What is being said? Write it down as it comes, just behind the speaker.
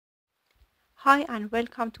Hi and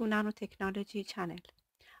welcome to Nanotechnology channel.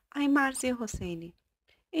 I'm Marzi Hosseini.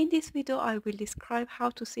 In this video I will describe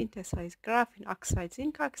how to synthesize graphene oxide,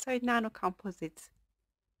 zinc oxide nanocomposites.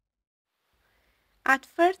 At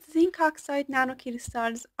first, zinc oxide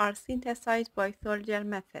nanocrystals are synthesized by Thorgel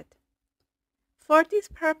method. For this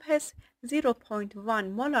purpose,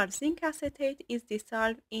 0.1 molar zinc acetate is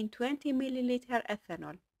dissolved in 20 ml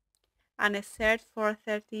ethanol and stirred for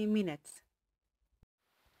 30 minutes.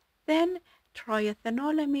 Then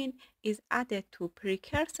triethanolamine is added to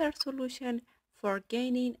precursor solution for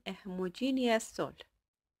gaining a homogeneous salt.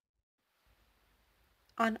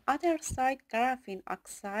 On other side, graphene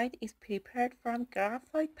oxide is prepared from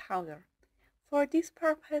graphite powder. For this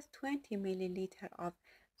purpose, 20 ml of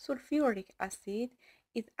sulfuric acid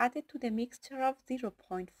is added to the mixture of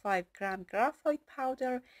 0.5 gram graphite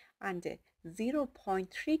powder and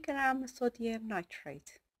 0.3 gram sodium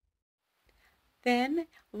nitrate. Then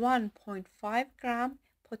 1.5 gram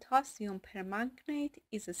potassium permanganate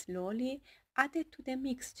is slowly added to the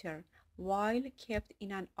mixture while kept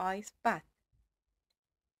in an ice bath.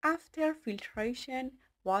 After filtration,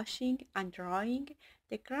 washing and drying,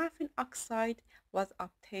 the graphene oxide was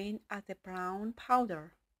obtained as a brown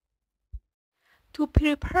powder. To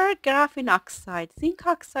prepare graphene oxide, zinc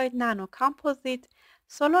oxide nanocomposite,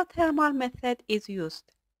 solvothermal method is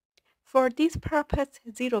used. For this purpose,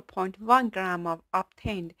 0.1 gram of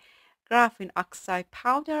obtained graphene oxide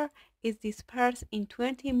powder is dispersed in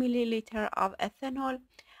 20 ml of ethanol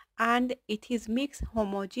and it is mixed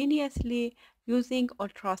homogeneously using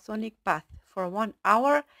ultrasonic bath for 1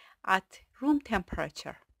 hour at room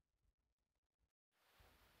temperature.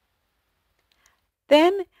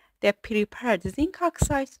 Then the prepared zinc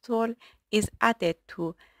oxide salt is added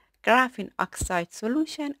to graphene oxide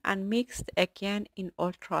solution and mixed again in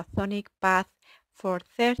ultrasonic bath for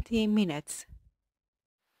 30 minutes.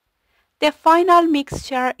 The final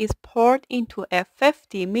mixture is poured into a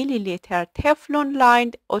 50 ml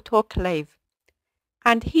Teflonlined autoclave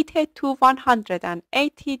and heated to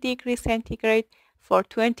 180 degrees centigrade for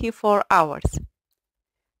 24 hours.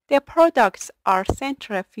 The products are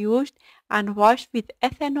centrifuged and washed with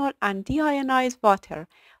ethanol and deionized water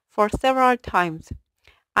for several times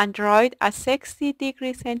and dried at 60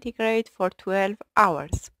 degrees centigrade for 12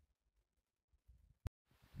 hours.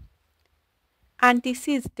 And this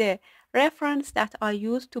is the reference that I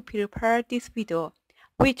used to prepare this video,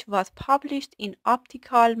 which was published in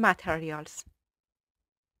Optical Materials.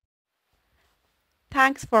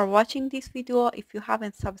 Thanks for watching this video. If you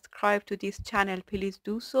haven't subscribed to this channel, please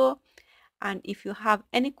do so. And if you have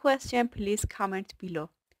any question, please comment below.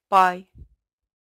 Bye.